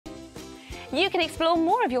You can explore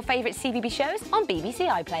more of your favourite CBeebies shows on BBC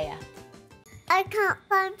iPlayer. I can't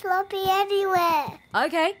find Floppy anywhere.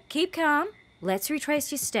 OK, keep calm. Let's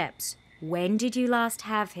retrace your steps. When did you last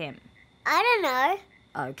have him? I don't know.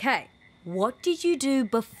 OK, what did you do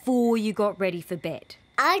before you got ready for bed?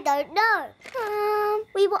 I don't know.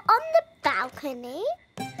 We were on the balcony.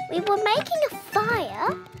 We were making a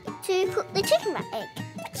fire to cook the Chickenrat egg.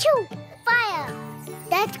 Achoo! Fire!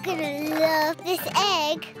 Dad's gonna love this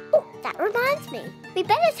egg. Oh, that reminds me. We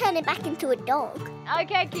better turn it back into a dog.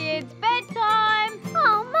 OK, kids, bedtime!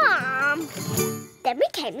 Oh, Mum! Then we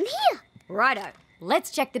came in here. Righto,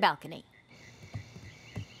 let's check the balcony.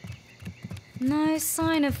 No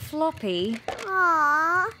sign of Floppy.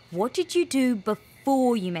 Aww. What did you do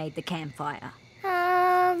before you made the campfire?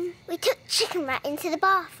 We took Chickenrat into the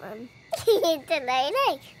bathroom. To lay an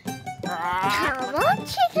egg. Come on,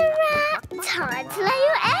 Chickenrat. Time to lay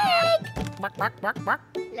your egg.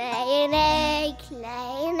 Lay an egg,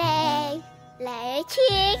 lay an egg. Lay a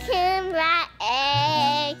Chickenrat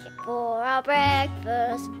egg. For our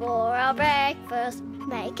breakfast, for our breakfast.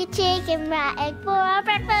 Make a Chickenrat egg for our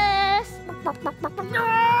breakfast.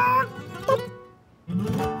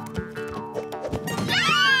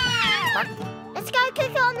 Let's go cook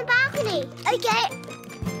it on the balcony. Okay.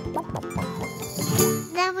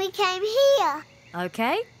 Then we came here.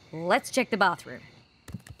 OK, let's check the bathroom.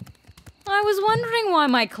 I was wondering why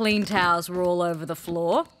my clean towels were all over the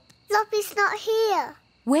floor. Floppy's not here.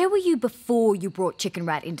 Where were you before you brought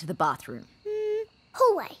Chickenrat into the bathroom?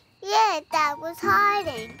 Hallway. Yeah, Dad was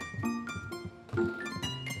hiding.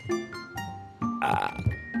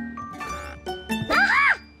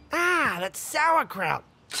 Ah, that's sauerkraut.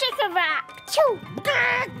 Chickenrat. Choo.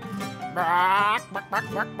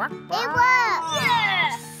 It worked.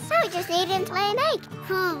 Yes. So we just need him to lay an egg.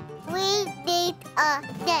 We need a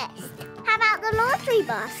nest. How about the laundry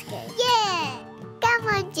basket? Yeah. Come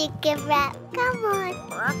on, Chickenrat. Come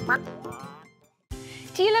on.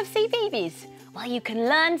 Do you love CBeebies? Well, you can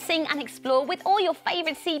learn, sing and explore with all your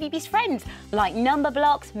favourite CBeebies friends like Number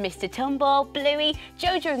Blocks, Mr Tumble, Bluey,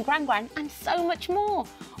 Jojo and Gran Gran and so much more.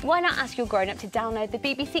 Why not ask your grown-up to download the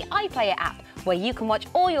BBC iPlayer app where you can watch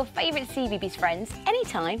all your favourite CBeebies friends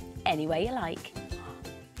anytime, anywhere you like.